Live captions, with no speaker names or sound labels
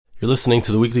You're listening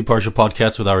to the weekly Parsha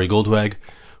podcast with Ari Goldwag,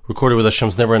 recorded with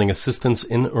Hashem's never-ending assistance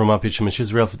in Ramat Beit Shemesh,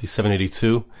 Israel,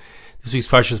 5782. This week's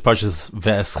Parsha is Parsha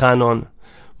Ve'eschanon.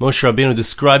 Moshe Rabbeinu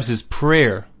describes his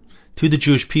prayer to the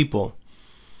Jewish people,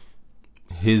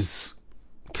 his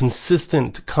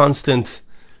consistent, constant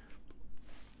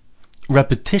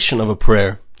repetition of a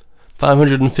prayer.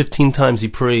 515 times he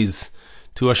prays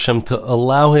to Hashem to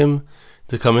allow him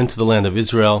to come into the land of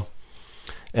Israel.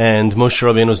 And Moshe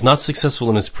Rabbeinu was not successful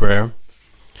in his prayer.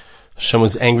 Hashem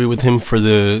was angry with him for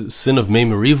the sin of Mei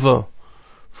Meriva,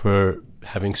 for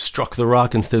having struck the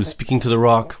rock instead of speaking to the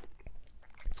rock.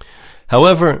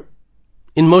 However,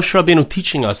 in Moshe Rabbeinu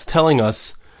teaching us, telling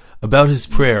us about his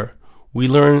prayer, we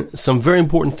learn some very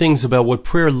important things about what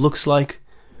prayer looks like,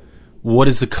 what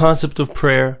is the concept of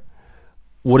prayer,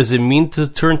 what does it mean to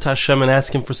turn to Hashem and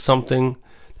ask Him for something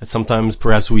that sometimes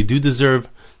perhaps we do deserve,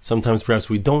 sometimes perhaps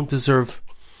we don't deserve.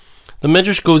 The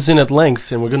Medrash goes in at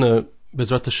length, and we're going to,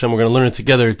 Bezrat Hashem, we're going to learn it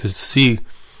together to see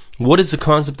what is the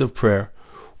concept of prayer,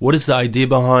 what is the idea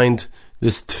behind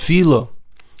this tefillah,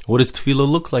 what does tefillah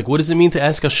look like, what does it mean to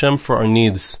ask Hashem for our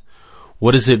needs,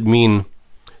 what does it mean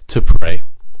to pray.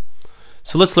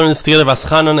 So let's learn this together.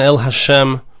 Vaschanan el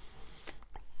Hashem,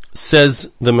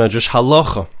 says the Medrash,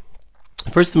 halacha.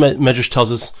 First, the Medrash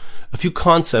tells us a few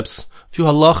concepts, a few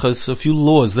halachas, a few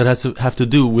laws that have to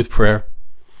do with prayer.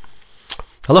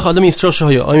 Halacha Adam Yisrael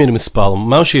shahaya oimid mispal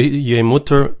ma'osh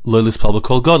yemuter lo lispal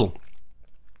b'kol gadol.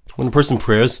 When a person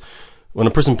prays,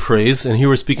 and here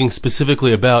we're speaking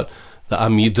specifically about the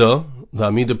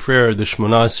Amidah prayer, the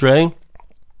Shemona Esrei.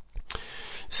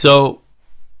 So,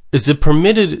 is it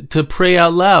permitted to pray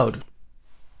out loud?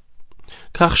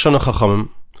 Kach shana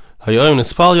chachamim.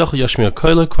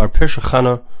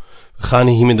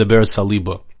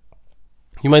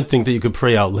 You might think that you could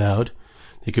pray out loud.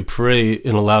 You could pray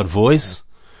in a loud voice.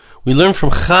 We learn from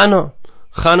Chana,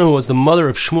 who was the mother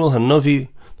of Shmuel HaNavi,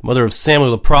 the mother of Samuel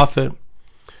the prophet.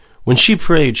 When she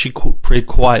prayed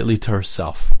quietly to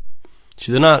herself.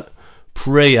 She did not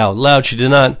pray out loud. She did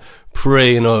not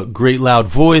pray in a great loud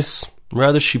voice.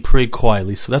 Rather, she prayed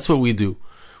quietly. So that's what we do.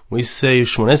 We say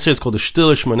Shemona Esrei, it's called the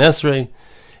Shtil Shemona Esrei.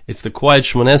 It's the quiet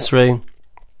Shemona Esrei.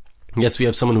 Yes, we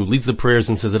have someone who leads the prayers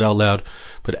and says it out loud.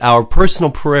 But our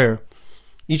personal prayer,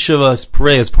 each of us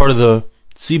pray as part of the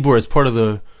tzibur, as part of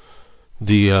the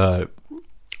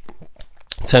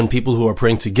 10 people who are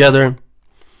praying together.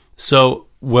 So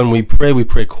when we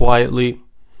pray quietly.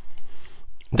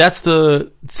 That's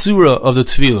the tzura of the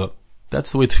tefillah.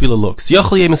 That's the way tefillah looks.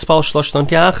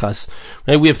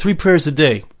 Right? We have 3 prayers a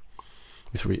day.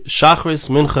 Shachris,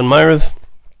 Mincha, and Ma'ariv.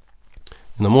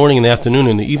 In the morning, in the afternoon,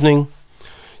 in the evening.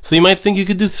 So you might think you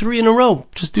could do 3 in a row.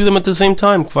 Just do them at the same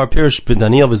time.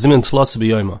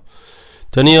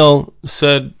 Daniel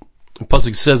said, the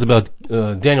pasuk says about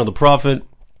Daniel the prophet,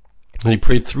 and he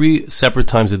prayed 3 separate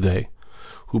times a day.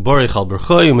 So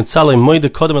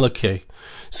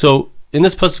in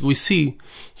this pasuk we see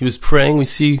he was praying. We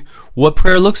see what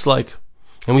prayer looks like,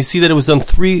 and we see that it was done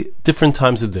 3 different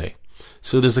times a day.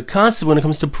 So there's a concept when it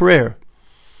comes to prayer.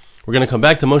 We're going to come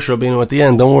back to Moshe Rabbeinu at the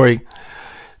end, don't worry,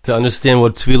 to understand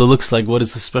what tefillah looks like, what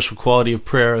is the special quality of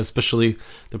prayer, especially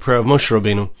the prayer of Moshe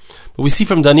Rabbeinu. But we see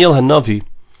from Daniel HaNavi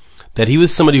that he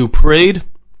was somebody who prayed,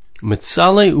 he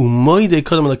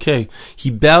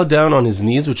bowed down on his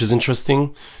knees, which is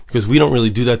interesting, because we don't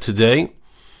really do that today.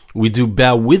 We do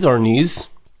bow with our knees,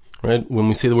 right? When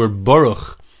we say the word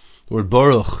baruch,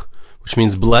 which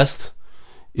means blessed,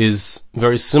 is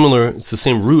very similar. It's the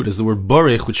same root as the word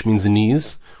baruch, which means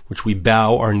knees, which we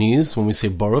bow our knees when we say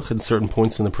baruch at certain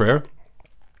points in the prayer.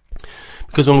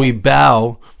 Because when we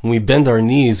bow, when we bend our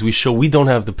knees, we show we don't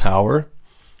have the power.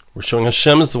 We're showing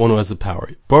Hashem is the one who has the power.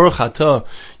 Baruch atah,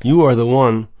 you are the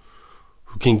one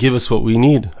who can give us what we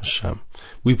need, Hashem.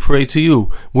 We pray to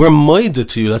you. We're moida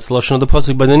to you. That's the lashon of the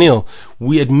pasuk by Daniel.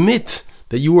 We admit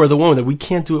that you are the one, that we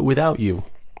can't do it without you.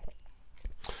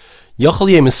 You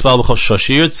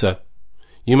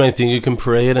might think you can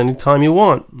pray at any time you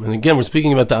want. And again, we're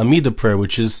speaking about the Amidah prayer,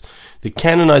 which is the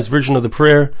canonized version of the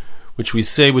prayer, which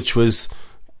was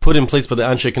put in place by the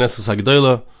Anshe Knesset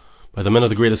Hagdolah, by the men of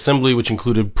the Great Assembly, which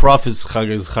included prophets,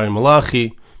 Chagai Zechariah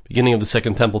Malachi, beginning of the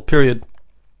Second Temple period.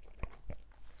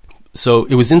 So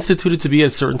it was instituted to be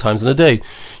at certain times in the day.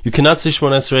 You cannot say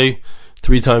Shemona Esrei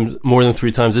more than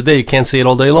 3 times a day. You can't say it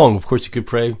all day long. Of course, you could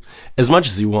pray as much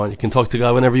as you want. You can talk to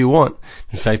God whenever you want.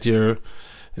 In fact, you're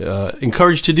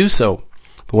encouraged to do so.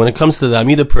 But when it comes to the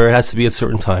Amidah prayer, it has to be at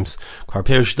certain times.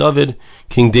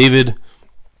 King David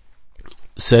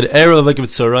said,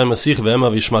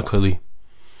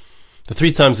 the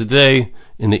 3 times a day,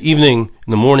 in the evening,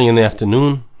 in the morning, in the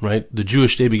afternoon, right? The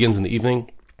Jewish day begins in the evening.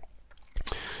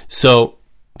 So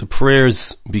the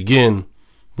prayers begin.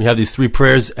 We have these 3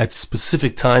 prayers at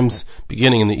specific times,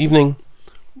 beginning in the evening,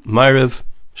 Ma'ariv,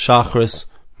 Shachris,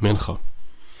 Mincha.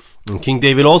 And King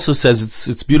David also says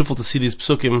it's beautiful to see these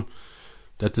psukim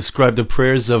that describe the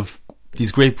prayers of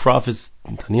these great prophets,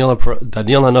 Daniel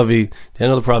HaNavi,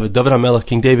 Daniel the prophet, David HaMelech,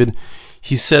 King David.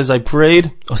 He says, I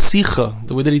prayed, Osicha.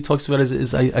 The way that he talks about it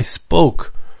is I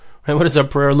spoke. Right? What does our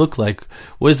prayer look like?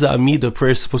 What is the Amidah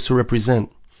prayer supposed to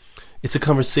represent? It's a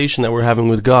conversation that we're having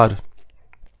with God.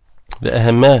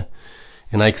 And I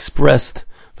expressed,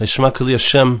 Shema Kali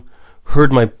Hashem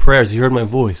heard my prayers, He heard my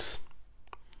voice.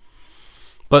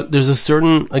 But there's a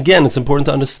certain, again, it's important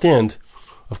to understand.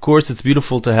 Of course, it's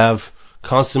beautiful to have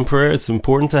constant prayer. It's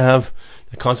important to have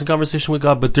a constant conversation with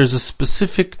God, but there's a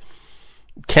specific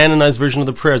canonized version of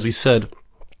the prayer. As we said,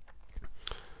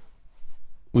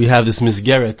 we have this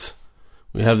misgeret,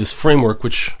 we have this framework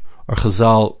which our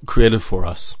Chazal created for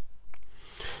us.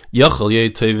 You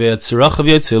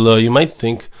might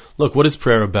think, look, what is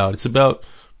prayer about? It's about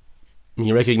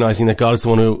me recognizing that God is the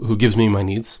one who gives me my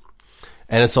needs.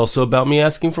 And it's also about me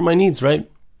asking for my needs, right?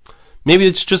 Maybe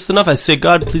it's just enough. I say,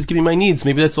 God, please give me my needs.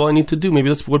 Maybe that's all I need to do. Maybe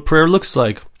that's what prayer looks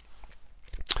like.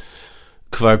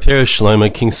 Kvar Perish Shlomo,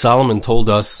 King Solomon told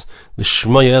us, that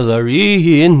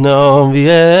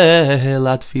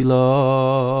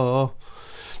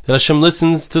Hashem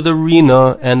listens to the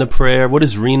Rina and the prayer. What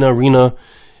is Rina? Rina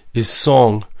is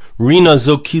song. Rina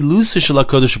zokilusa shel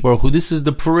HaKadosh Baruch Hu. This is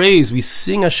the praise. We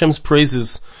sing Hashem's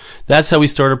praises. That's how we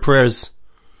start our prayers.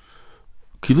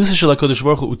 Kilusa shel HaKadosh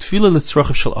Baruch Hu utfila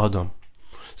litzrachiv shel Adam.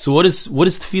 So what does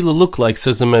tefillah look like?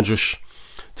 Says the Medrash.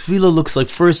 Tefillah looks like,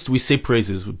 first we say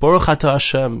praises. Baruch Ata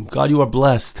Hashem. God, you are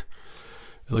blessed.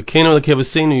 Elokeinu Elokei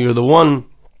Avosseinu. You're the one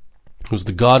who's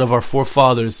the God of our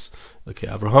forefathers. Elokei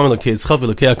Avraham, Elokei Yitzchak,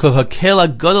 Elokei Yaakov. Hakel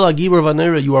HaGadol HaGibor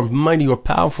VaNeira. You are mighty. You are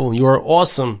powerful. You are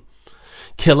awesome.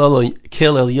 Kel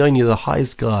Elyon. You're the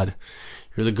highest God.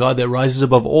 You're the God that rises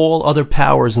above all other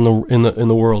powers in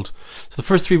the world. So the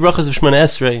first 3 brachas of Shemona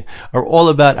Esrei are all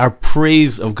about our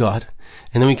praise of God.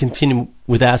 And then we continue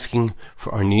with asking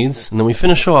for our needs. And then we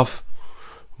finish off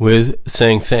with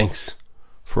saying thanks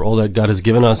for all that God has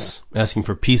given us, asking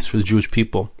for peace for the Jewish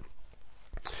people.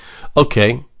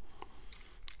 Okay.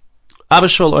 Abba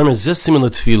Shaul Omer Zeh Siman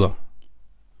L'Tefillah.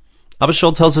 Abba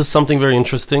Shaul tells us something very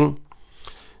interesting.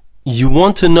 You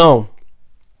want to know,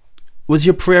 was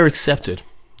your prayer accepted?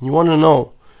 You want to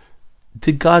know,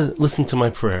 did God listen to my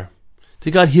prayer?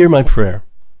 Did God hear my prayer?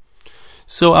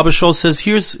 So Abba Shaul says,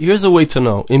 here's a way to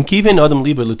know. Im kiven adam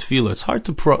liba l'tefillah. It's hard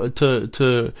to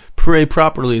pray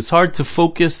properly. It's hard to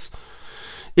focus.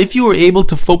 If you are able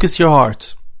to focus your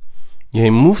heart, you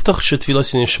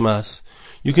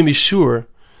can be sure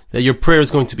that your prayer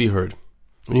is going to be heard.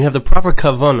 When you have the proper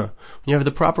kavanah, when you have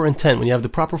the proper intent, when you have the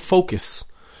proper focus,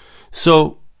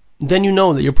 so then you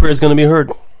know that your prayer is going to be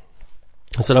heard.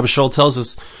 That's what Abba Shaul tells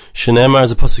us. Shenemar, as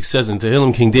the pasuk says in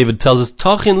Tehillim, King David tells us,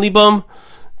 Tachin libam,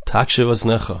 takshev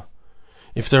aznecha.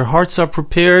 If their hearts are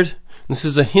prepared, this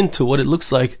is a hint to what it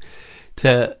looks like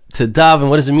to daven.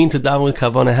 What does it mean to daven with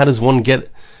kavanah? How does one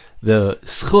get the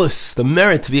schus, the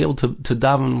merit to be able to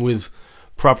daven with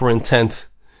proper intent?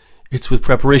 It's with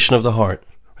preparation of the heart,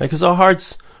 right? Because our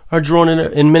hearts are drawn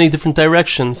in many different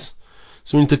directions.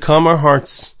 So we need to calm our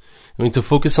hearts. We need to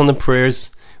focus on the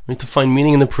prayers. We need to find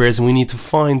meaning in the prayers, and we need to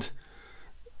find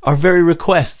our very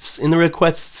requests. In the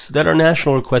requests that are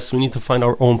national requests, we need to find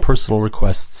our own personal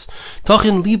requests.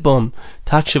 Tachin libam,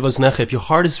 takshev aznecha. If your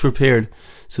heart is prepared,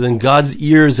 so then God's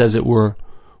ears, as it were,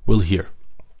 will hear.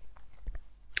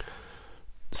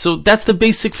 So that's the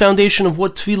basic foundation of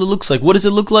what tefillah looks like. What does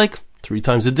it look like? 3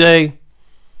 times a day,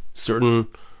 certain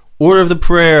order of the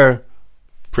prayer,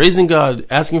 praising God,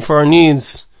 asking for our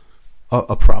needs,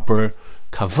 a proper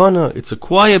kavanah, it's a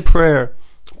quiet prayer,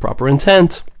 proper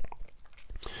intent.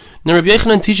 Now Rabbi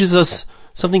Yochanan teaches us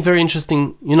something very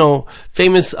interesting,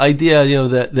 famous idea,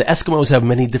 that the Eskimos have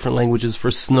many different languages for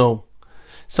snow.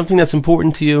 Something that's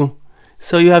important to you.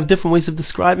 So you have different ways of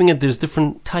describing it. There's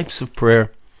different types of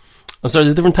prayer.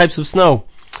 There's different types of snow.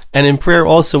 And in prayer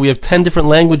also, we have 10 different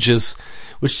languages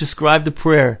which describe the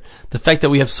prayer. The fact that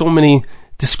we have so many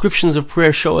descriptions of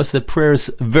prayer show us that prayer is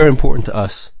very important to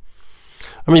us.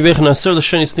 Rabbi Yochanan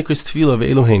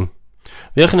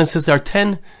says there are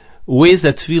 10 ways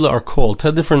that tefillah are called,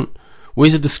 10 different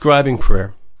ways of describing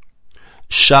prayer.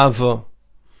 Shava,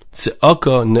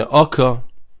 tze'aka, ne'aka.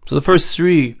 So the first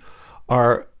 3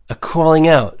 are a calling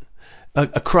out,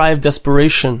 a cry of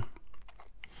desperation.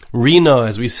 Rina,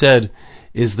 as we said,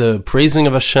 is the praising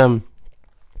of Hashem.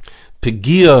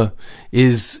 Pegia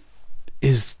is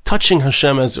touching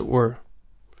Hashem, as it were.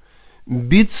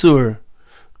 Bitzur,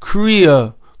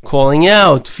 Kriya, calling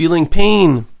out, feeling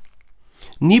pain.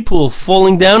 Nipul,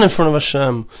 falling down in front of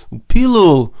Hashem.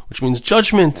 Pilul, which means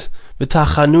judgment.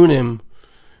 V'tachanunim.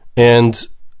 And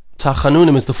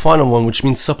tachanunim is the final one, which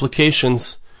means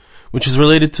supplications, which is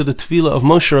related to the tefillah of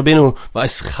Moshe Rabbeinu.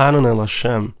 V'aschanun el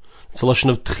Hashem. It's a lashon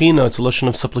of tchina, it's a lashon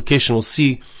of supplication. We'll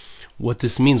see what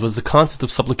this means. What's the concept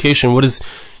of supplication? What is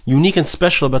unique and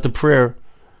special about the prayer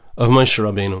of Moshe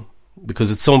Rabbeinu?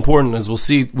 Because it's so important, as we'll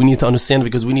see, we need to understand it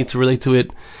because we need to relate to it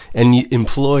and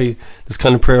employ this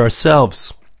kind of prayer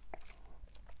ourselves.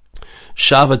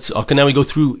 Shavat, okay, now we go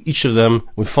through each of them.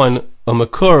 We find a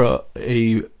makor,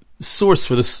 a source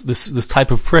for this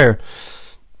type of prayer.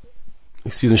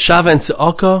 Excuse me. Shava and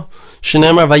Tzaka,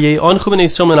 Shenemar Vaye'onchu b'nei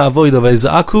Yisrael min ha'avoda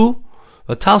v'yiz'aku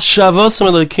v'tal shavosam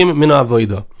elokim min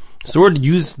ha'avoda. So the word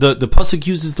the pasuk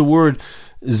uses the word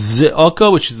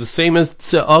Ze'aka, which is the same as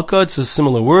Tzaka. It's a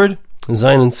similar word.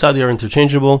 Zayin and Sadi are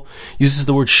interchangeable. Uses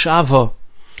the word Shava.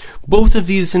 Both of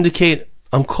these indicate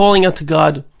I'm calling out to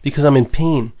God because I'm in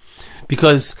pain,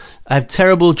 because I have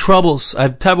terrible troubles, I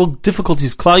have terrible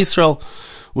difficulties. Klal Yisrael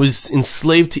was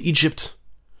enslaved to Egypt,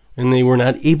 and they were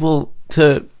not able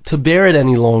to bear it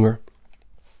any longer.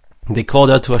 They called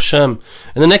out to Hashem.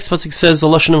 And the next pasuk says,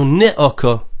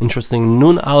 also interesting,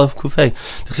 Nun Aleph Kufay.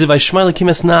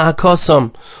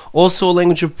 Also a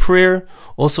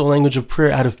language of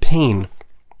prayer, out of pain.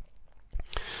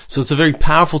 So it's a very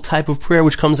powerful type of prayer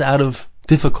which comes out of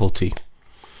difficulty.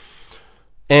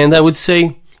 And I would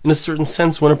say, in a certain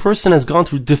sense, when a person has gone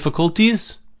through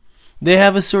difficulties, they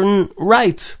have a certain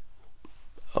right.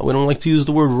 We don't like to use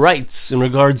the word rights in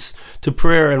regards to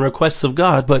prayer and requests of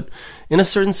God, but in a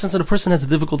certain sense, when a person has a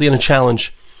difficulty and a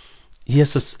challenge, he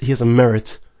has a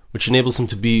merit which enables him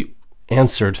to be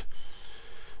answered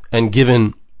and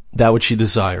given that which he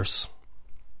desires.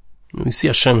 We see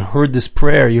Hashem heard this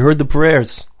prayer. He heard the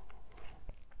prayers.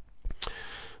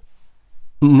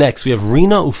 Next, we have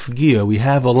Rina Ufgia. We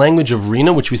have a language of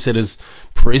Rina, which we said is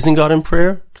praising God in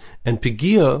prayer, and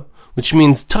Pigia, which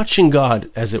means touching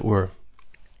God, as it were.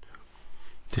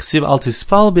 God says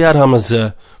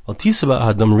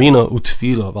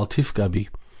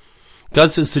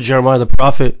to Jeremiah the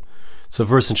prophet, it's a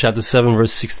verse in chapter 7,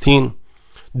 verse 16,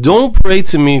 don't pray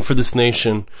to me for this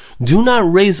nation. Do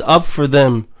not raise up for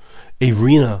them a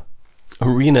rina. A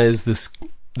rina is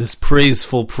this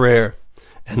praiseful prayer,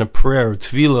 and a prayer,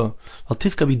 tefillah.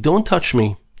 Don't touch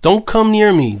me. Don't come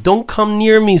near me. Don't come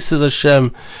near me, says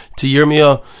Hashem to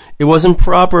Yirmiyah. It wasn't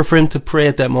proper for him to pray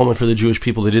at that moment for the Jewish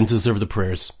people. They didn't deserve the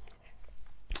prayers.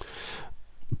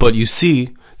 But you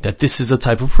see that this is a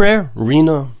type of prayer.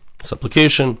 Rina,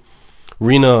 supplication.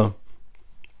 Rina,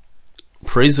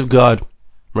 praise of God.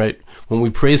 Right? When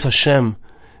we praise Hashem,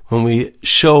 when we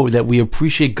show that we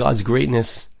appreciate God's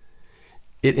greatness,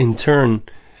 it in turn,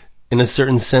 in a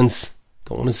certain sense,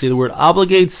 don't want to say the word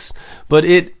obligates, but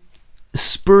it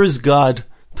spurs God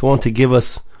to want to give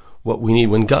us what we need.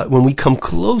 When we come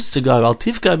close to God, Al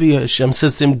Tifka Bi, Hashem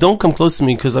says to him, don't come close to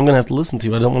me because I'm going to have to listen to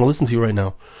you. I don't want to listen to you right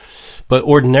now. But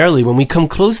ordinarily, when we come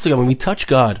close to God, when we touch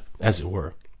God, as it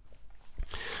were,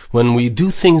 when we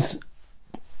do things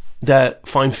that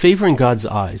find favor in God's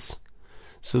eyes,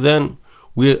 so then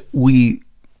we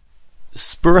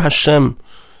spur Hashem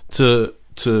to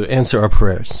answer our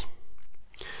prayers.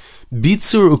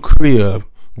 Bitzur Ukriya.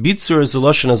 Bitzur is a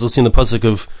lashon, as we'll see in the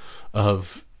pasuk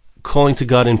of calling to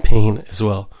God in pain as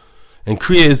well. And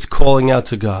Kriya is calling out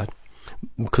to God.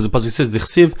 Because the pasuk says,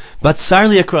 Dichsiv, Batsar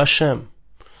li yakra Hashem.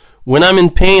 When I'm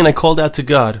in pain, I called out to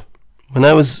God. When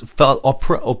I felt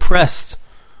oppressed,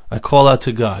 I call out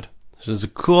to God. So there's a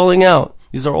calling out.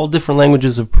 These are all different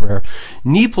languages of prayer.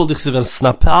 Nipul Dichsiv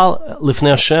snapal lifnei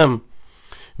Hashem.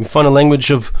 We find a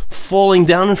language of falling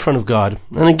down in front of God.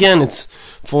 And again, it's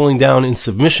falling down in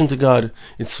submission to God.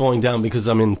 It's falling down because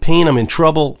I'm in pain, I'm in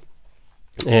trouble,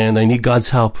 and I need God's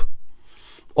help.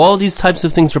 All these types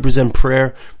of things represent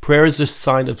prayer. Prayer is a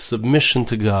sign of submission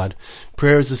to God.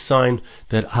 Prayer is a sign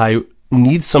that I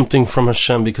need something from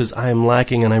Hashem because I am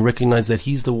lacking, and I recognize that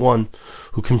He's the one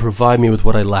who can provide me with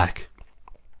what I lack.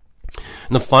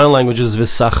 And the final language is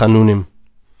V'sachanunim.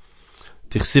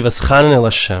 Tichsiv aschanen el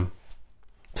Hashem.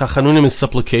 Tachanunim is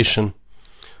supplication.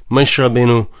 Moshe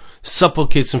Rabbeinu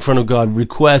supplicates in front of God,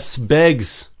 requests,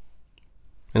 begs.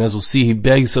 And as we'll see, he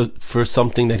begs for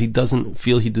something that he doesn't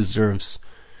feel he deserves.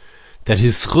 That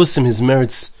his schusim, his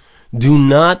merits, do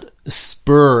not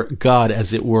spur God,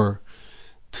 as it were,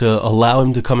 to allow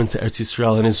him to come into Eretz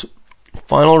Yisrael. And his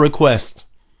final request,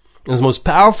 and his most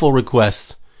powerful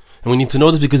request, and we need to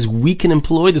know this because we can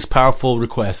employ this powerful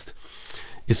request,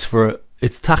 it's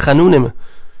tachanunim,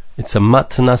 It's a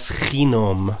matnas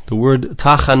chinom. The word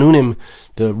tachanunim,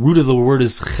 the root of the word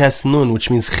is ches nun, which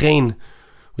means chen,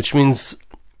 which means,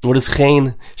 what is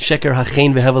chen? Sheker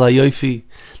hachen vehevel hayofi.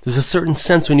 There's a certain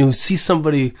sense when you see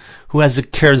somebody who has a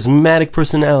charismatic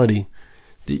personality,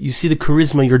 you see the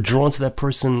charisma, you're drawn to that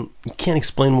person. You can't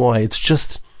explain why. It's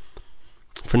just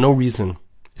for no reason.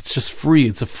 It's just free.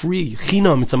 It's a free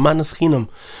chinam. It's a manas chinam.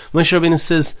 Moshe Rabbeinu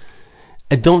says,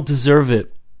 I don't deserve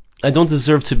it. I don't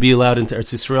deserve to be allowed into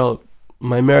Eretz Yisrael.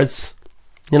 My merits,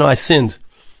 I sinned.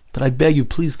 But I beg you,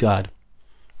 please, God,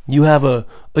 you have a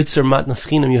oitzer matnas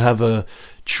chinam. You have a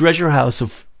treasure house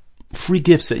of free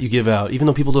gifts that you give out, even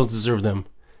though people don't deserve them.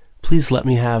 Please let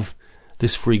me have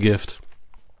this free gift.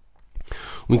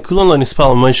 Moshe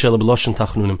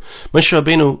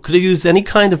Rabbeinu could have used any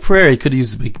kind of prayer. He could have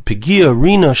used Pegia,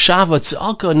 Rina, Shava,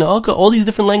 Tzalka, Na'alka, all these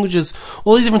different languages,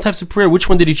 all these different types of prayer. Which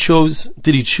one did he choose?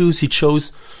 He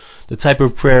chose the type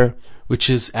of prayer which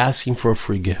is asking for a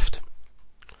free gift.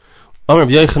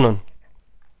 Rabbi Yochanan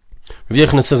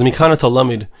says, Mikana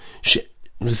Talamid.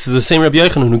 This is the same Rabbi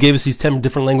Yochanan who gave us these 10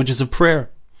 different languages of prayer.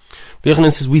 Rabbi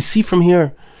Yochanan says, we see from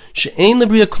here,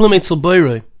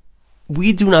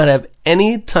 we do not have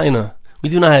any taina, we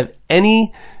do not have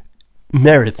any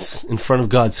merits in front of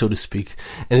God, so to speak.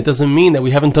 And it doesn't mean that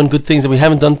we haven't done good things, that we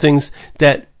haven't done things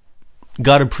that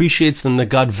God appreciates and that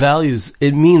God values.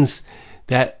 It means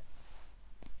that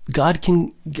God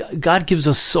gives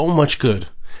us so much good.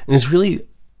 And there's really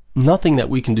nothing that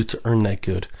we can do to earn that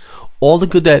good. All the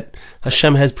good that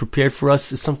Hashem has prepared for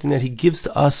us is something that He gives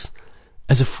to us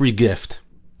as a free gift.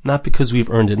 Not because we've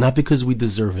earned it, not because we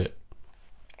deserve it.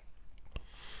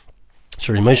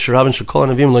 We see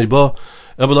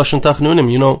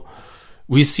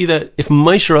that if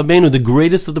Moshe Rabbeinu, the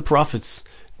greatest of the prophets,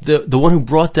 the one who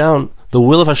brought down the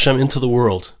will of Hashem into the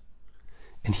world,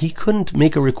 and he couldn't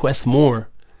make a request more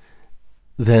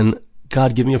than,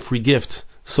 God, give me a free gift.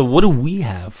 So what do we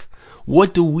have?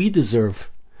 What do we deserve?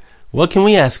 What can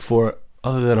we ask for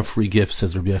other than a free gift,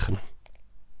 says Rabbi Yochanan.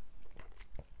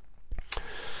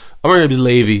 Amar Rabbi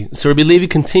Levi. So Rabbi Levi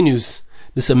continues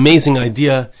this amazing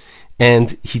idea,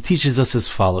 and he teaches us as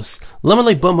follows. Why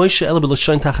is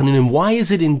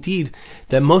it indeed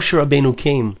that Moshe Rabbeinu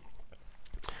came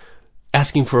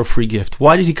asking for a free gift?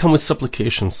 Why did he come with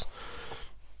supplications?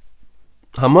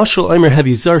 So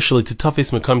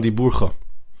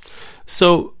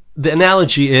the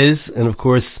analogy is, and of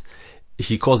course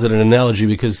he calls it an analogy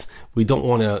because we don't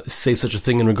want to say such a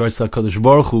thing in regards to HaKadosh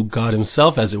Baruch Hu, God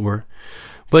himself as it were,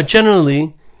 but generally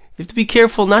you have to be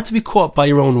careful not to be caught by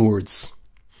your own words.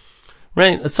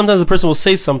 Right? Sometimes a person will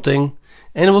say something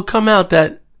and it will come out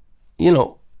that,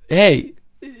 hey,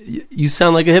 you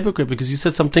sound like a hypocrite because you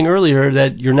said something earlier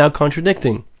that you're now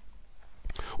contradicting.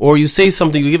 Or you say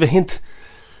something, you give a hint.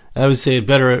 I would say it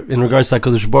better in regards to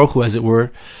HaKadosh Baruch Hu, as it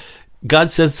were. God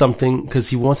says something because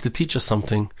He wants to teach us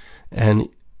something. And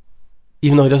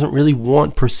even though He doesn't really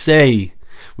want per se,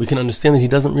 we can understand that He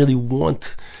doesn't really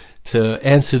want to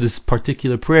answer this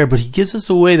particular prayer, but He gives us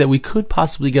a way that we could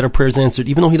possibly get our prayers answered,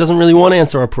 even though He doesn't really want to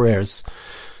answer our prayers.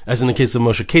 As in the case of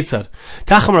Moshe. Ketzad.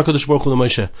 Kachamar HaKadosh Baruch Hu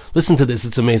Moshe. Listen to this,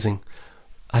 it's amazing.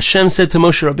 Hashem said to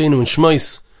Moshe Rabbeinu in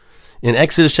Shmos, in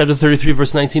Exodus chapter 33,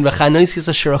 verse 19,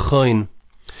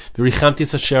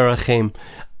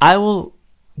 I will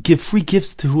give free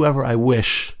gifts to whoever I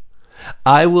wish.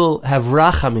 I will have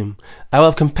rachamim. I will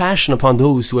have compassion upon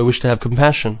those who I wish to have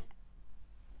compassion.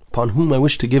 Upon whom I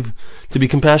wish to be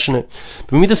compassionate.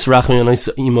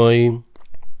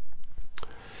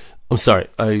 I'm sorry,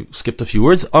 I skipped a few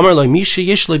words. If a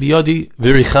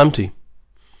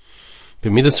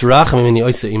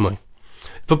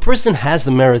person has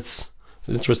the merits,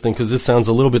 it's interesting because this sounds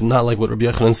a little bit not like what Rabbi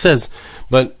Yochanan says,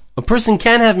 but a person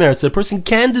can have merits. A person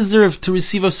can deserve to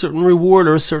receive a certain reward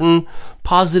or a certain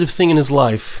positive thing in his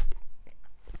life.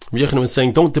 Rabbi Yochanan was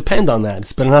saying, don't depend on that.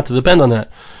 It's better not to depend on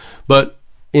that. But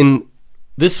in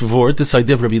this vort, this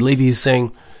idea of Rabbi Levi is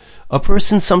saying, a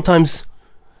person sometimes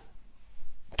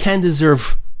can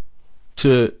deserve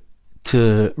to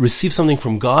receive something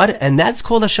from God, and that's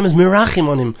called Hashem is mirachim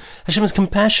on him. Hashem has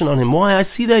compassion on him. Why? I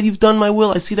see that you've done my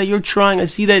will. I see that you're trying. I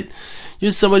see that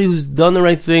you're somebody who's done the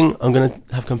right thing. I'm going to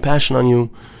have compassion on you.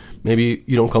 Maybe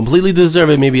you don't completely deserve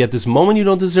it. Maybe at this moment you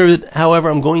don't deserve it. However,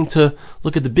 I'm going to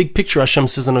look at the big picture. Hashem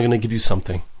says, and I'm going to give you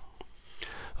something.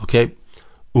 Okay?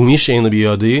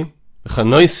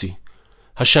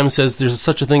 Hashem says there's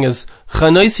such a thing as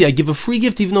chanoisi. I give a free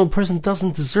gift even though a person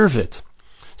doesn't deserve it.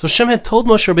 So Hashem had told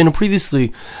Moshe Rabbeinu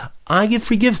previously, I give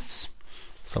free gifts.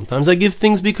 Sometimes I give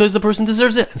things because the person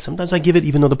deserves it, and sometimes I give it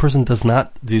even though the person does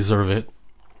not deserve it.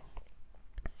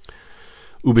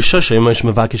 When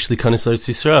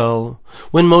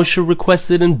Moshe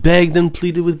requested and begged and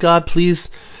pleaded with God, please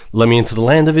let me into the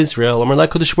land of Israel,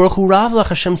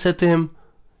 Hashem said to him,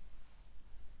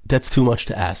 that's too much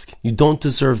to ask. You don't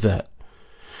deserve that.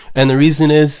 And the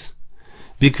reason is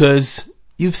because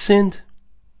you've sinned.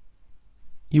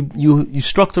 You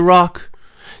struck the rock.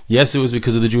 Yes, it was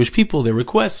because of the Jewish people, their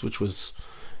request, which was,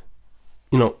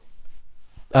 out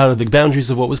of the boundaries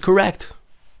of what was correct.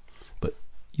 But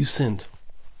you sinned.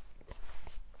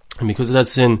 And because of that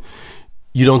sin,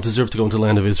 you don't deserve to go into the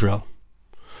land of Israel.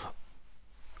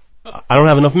 I don't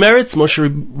have enough merits. Moshe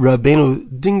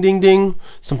Rabbeinu, ding, ding, ding.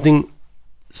 Something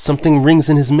rings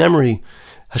in his memory.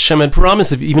 Hashem had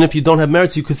promised, even if you don't have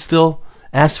merits, you could still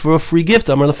ask for a free gift.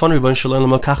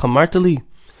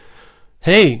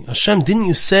 Hey, Hashem, did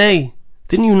you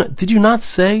not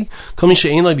say,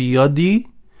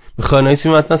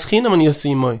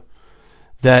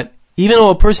 that even though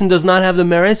a person does not have the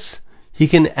merits, he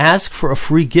can ask for a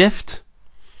free gift?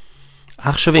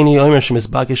 Moshe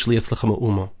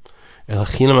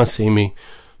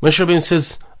Rabbeinu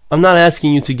says, I'm not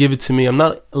asking you to give it to me. I'm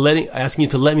not asking you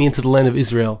to let me into the land of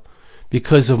Israel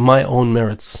because of my own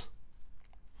merits.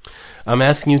 I'm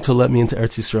asking you to let me into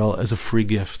Eretz Yisrael as a free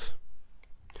gift.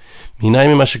 Where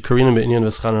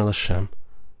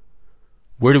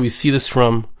do we see this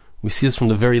from? We see this from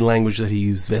the very language that he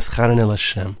used.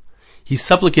 He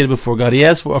supplicated before God. He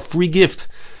asked for a free gift.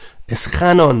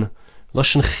 Eschanon,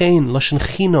 lashon chen, lashon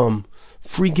chinom.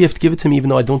 Free gift, give it to me even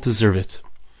though I don't deserve it.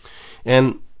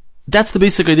 And that's the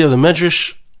basic idea of the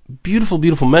Medrash. Beautiful,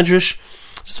 beautiful Medrash.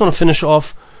 Just want to finish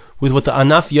off with what the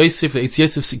Anaf Yosef, the Eitz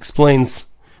Yosef explains.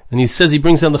 And he says, he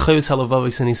brings down the Chavis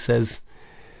Halavavos, and he says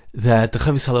that the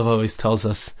Chavis Halavavos tells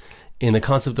us in the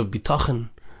concept of bitachon,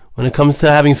 when it comes to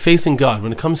having faith in God,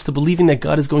 when it comes to believing that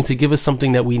God is going to give us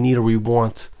something that we need or we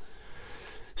want.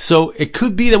 So it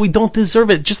could be that we don't deserve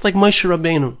it, just like Moshe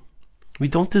Rabbeinu. We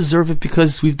don't deserve it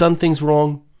because we've done things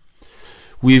wrong.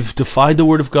 We've defied the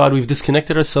word of God. We've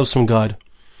disconnected ourselves from God.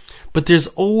 But there's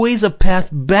always a path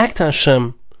back to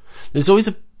Hashem. There's always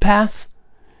a path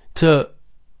to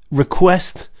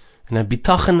request and have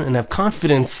bitachon and have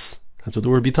confidence. That's what the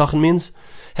word bitachon means.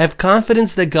 Have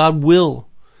confidence that God will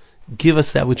give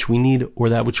us that which we need or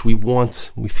that which we want,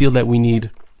 we feel that we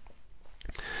need.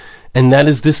 And that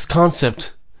is this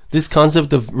concept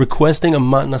of requesting a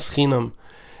matnas chinam,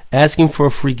 asking for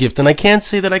a free gift. And I can't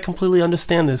say that I completely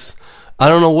understand this. I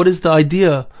don't know what is the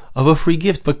idea of a free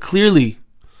gift, but clearly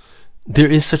there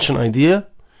is such an idea,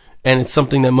 and it's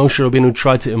something that Moshe Rabbeinu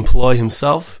tried to employ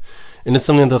himself, and it's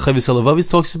something that the Chavis Halavavos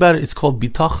talks about. It's called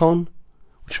bitachon,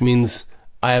 which means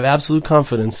I have absolute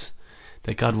confidence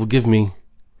that God will give me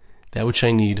that which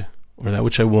I need or that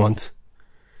which I want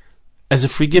as a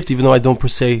free gift, even though I don't per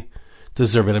se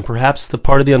deserve it. And perhaps the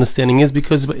part of the understanding is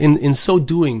because in so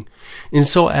doing, in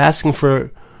so asking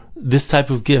for this type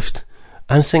of gift,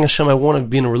 I'm saying, Hashem, I want to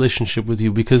be in a relationship with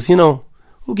you because, who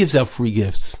gives out free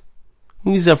gifts?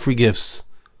 Who gives out free gifts?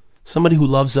 Somebody who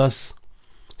loves us,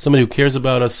 somebody who cares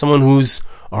about us, someone who's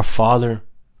our Father.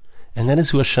 And that is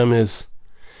who Hashem is.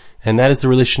 And that is the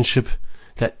relationship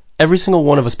that every single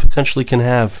one of us potentially can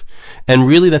have. And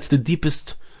really, that's the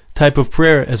deepest type of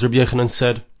prayer, as Rabbi Yochanan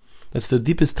said. That's the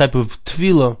deepest type of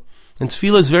tefillah. And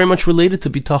tefillah is very much related to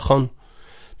bitachon.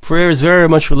 Prayer is very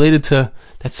much related to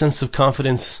that sense of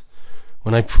confidence.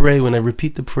 When I pray, when I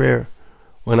repeat the prayer,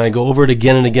 when I go over it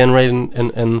again and again, right? And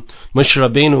Moshe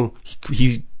Rabbeinu,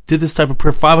 he did this type of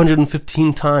prayer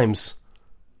 515 times.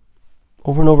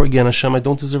 Over and over again. Hashem, I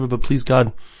don't deserve it, but please,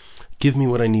 God, give me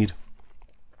what I need.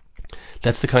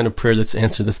 That's the kind of prayer that's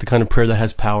answered. That's the kind of prayer that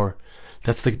has power.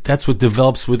 That's what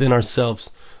develops within ourselves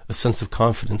a sense of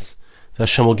confidence that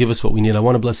Hashem will give us what we need. I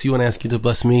want to bless you and ask you to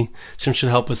bless me. Hashem should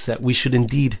help us that we should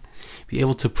indeed be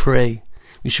able to pray.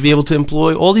 We should be able to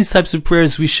employ all these types of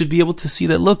prayers. We should be able to see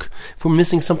that, look, if we're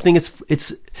missing something,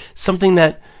 it's something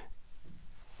that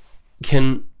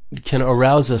can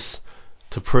arouse us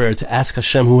to prayer, to ask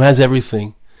Hashem, who has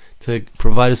everything, to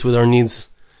provide us with our needs.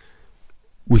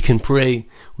 We can pray,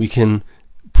 we can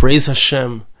praise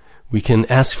Hashem, we can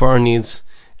ask for our needs,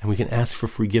 and we can ask for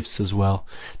free gifts as well.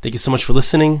 Thank you so much for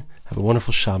listening. Have a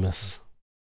wonderful Shabbos.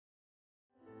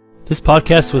 This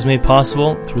podcast was made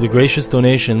possible through the gracious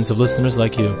donations of listeners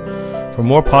like you. For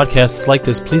more podcasts like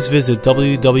this, please visit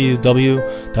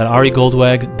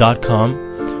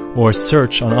www.arigoldwag.com or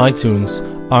search on iTunes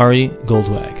Ari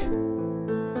Goldwag.